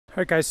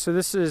Alright guys, so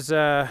this is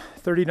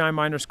 39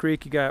 Miners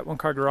Creek. You got one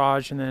car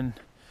garage and then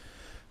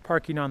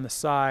parking on the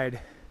side.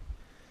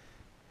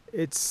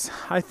 It's,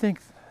 I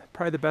think,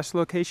 probably the best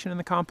location in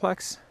the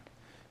complex.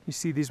 You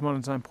see these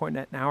ones I'm pointing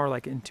at now are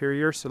like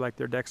interior, so like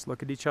their decks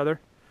look at each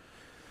other.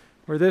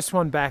 Where this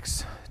one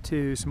backs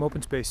to some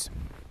open space.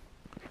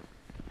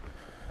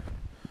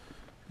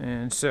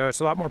 And so it's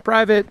a lot more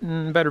private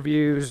and better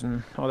views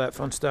and all that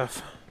fun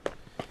stuff.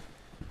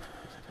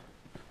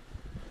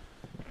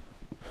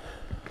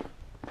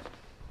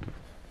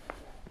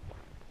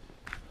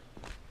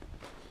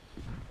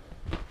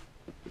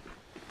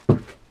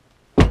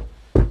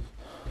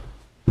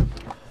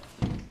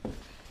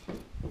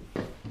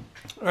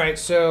 Alright,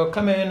 so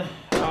come in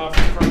off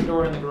the front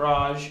door in the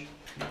garage,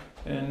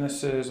 and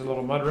this is a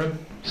little mudroom.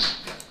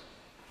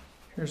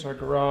 Here's our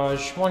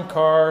garage. One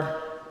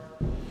car,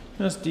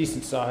 that's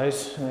decent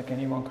size, like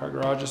any one car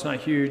garage. It's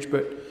not huge,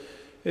 but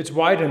it's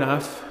wide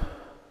enough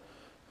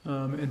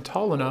and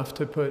tall enough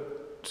to put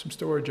some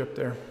storage up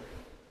there.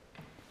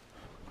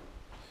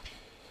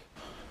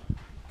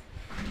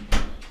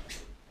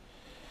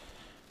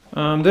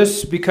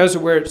 This, because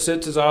of where it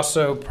sits, is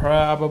also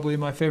probably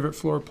my favorite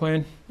floor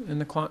plan in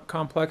the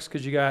complex,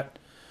 because you got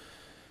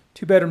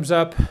 2 bedrooms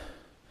up,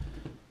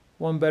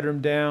 1 bedroom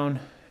down,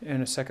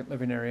 and a second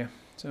living area.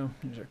 So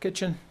here's our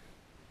kitchen.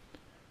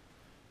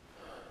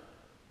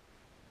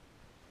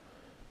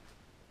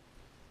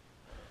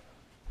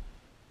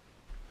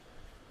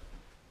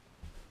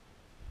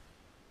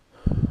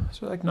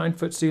 So like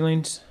 9-foot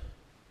ceilings.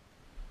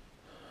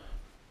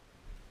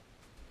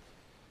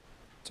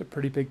 It's a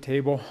pretty big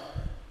table.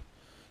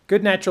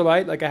 Good natural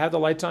light, like I have the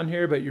lights on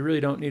here, but you really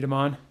don't need them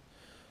on.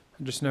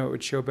 I just know it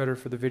would show better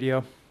for the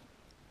video.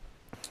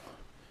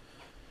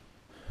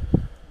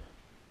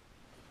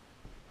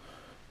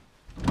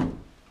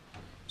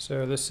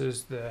 So this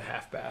is the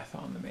half bath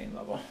on the main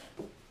level.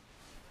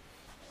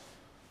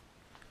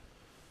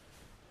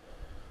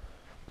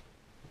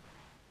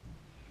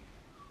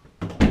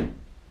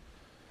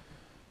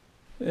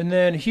 And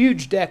then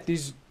huge deck,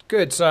 these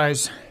good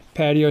size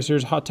patios.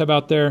 There's a hot tub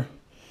out there.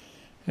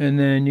 And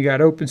then you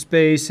got open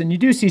space, and you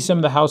do see some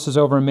of the houses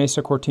over in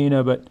Mesa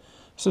Cortina, but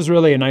this is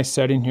really a nice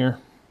setting here.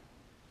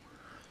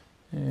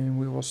 And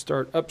we will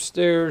start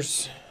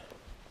upstairs.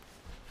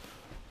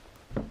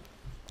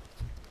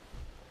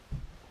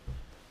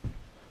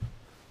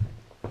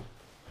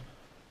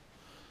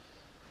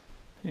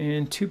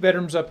 And 2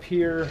 bedrooms up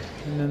here,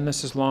 and then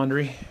this is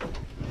laundry.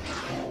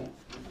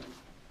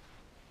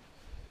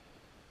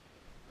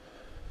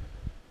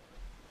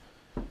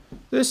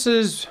 This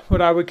is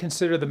what I would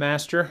consider the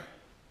master.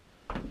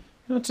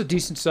 It's a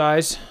decent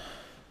size.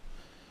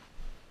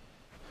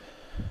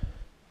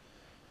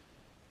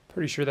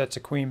 Pretty sure that's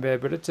a queen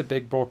bed, but it's a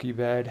big bulky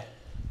bed.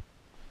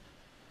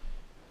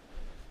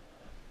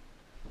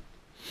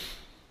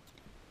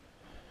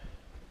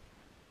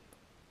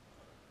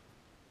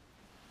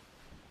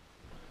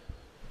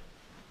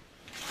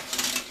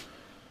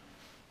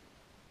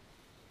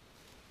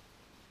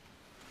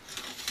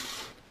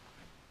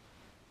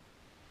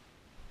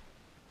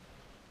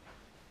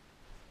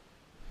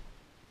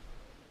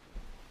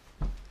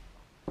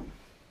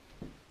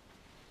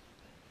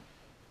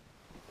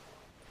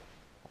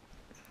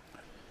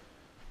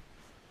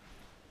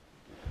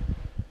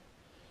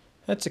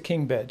 That's a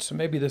king bed, so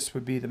maybe this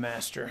would be the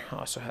master.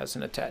 Also has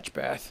an attached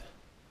bath.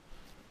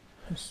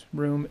 This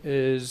room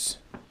is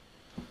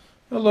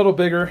a little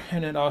bigger,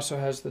 and it also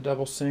has the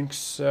double sinks,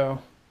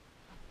 so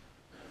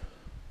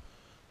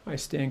I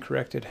stand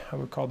corrected. I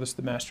would call this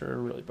the master, or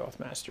really both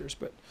masters,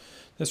 but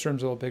this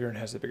room's a little bigger and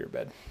has the bigger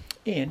bed.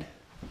 And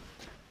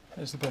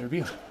has the better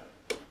view.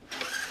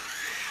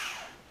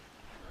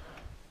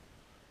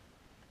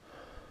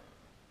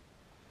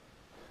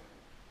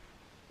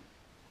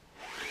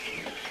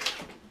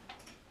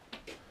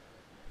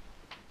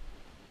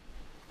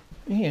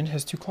 And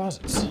has 2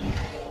 closets.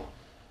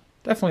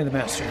 Definitely the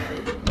master.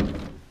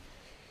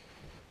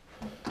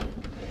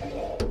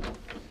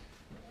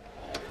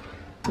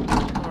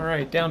 All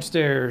right,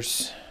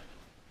 downstairs.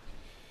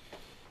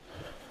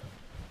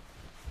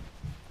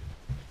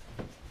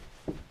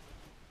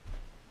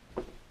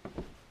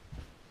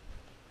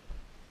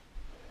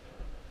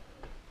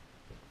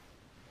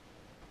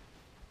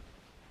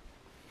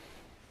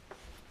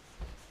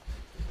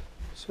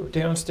 So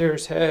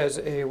downstairs has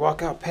a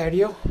walkout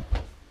patio,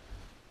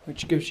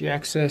 which gives you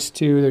access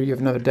to, there you have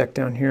another deck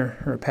down here,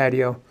 or a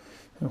patio,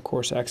 and of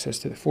course access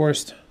to the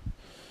forest.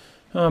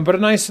 But a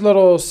nice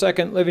little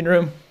second living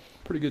room,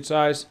 pretty good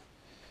size.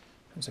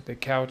 There's a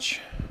big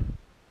couch.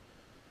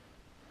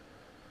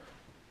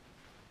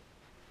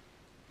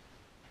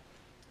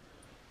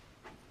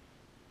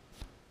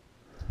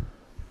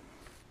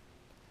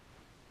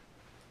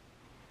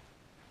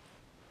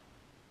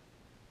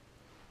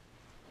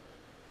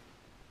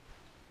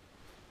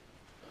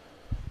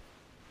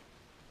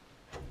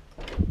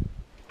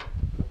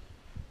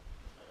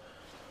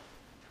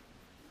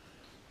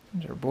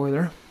 There's our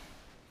boiler.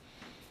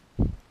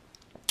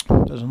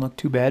 Doesn't look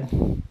too bad.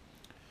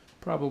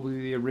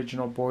 Probably the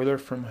original boiler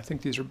from, I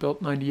think these are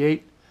built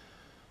 98.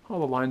 All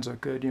the lines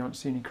look good. You don't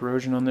see any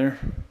corrosion on there.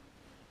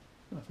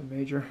 Nothing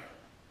major.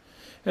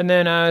 And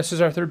then this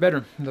is our third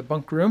bedroom, the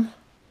bunk room,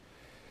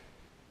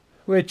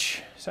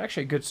 which is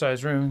actually a good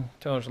sized room.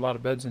 Tell there's a lot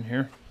of beds in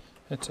here.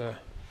 It's a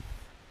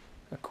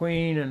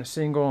queen and a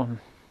single and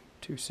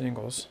 2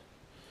 singles.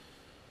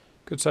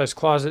 Good sized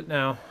closet.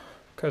 Now,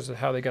 because of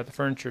how they got the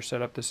furniture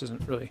set up, this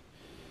isn't really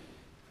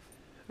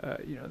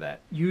that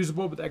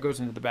usable, but that goes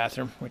into the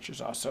bathroom, which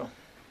is also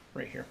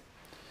right here.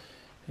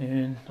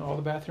 And all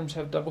the bathrooms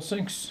have double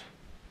sinks.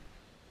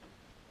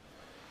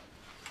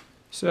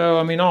 So,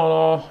 I mean, all in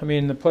all, I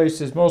mean, the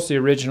place is mostly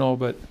original,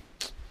 but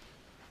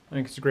I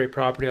think it's a great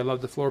property. I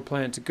love the floor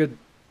plan. It's a good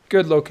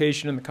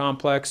location in the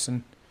complex,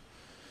 and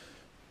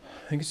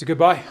I think it's a good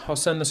buy. I'll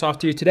send this off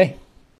to you today.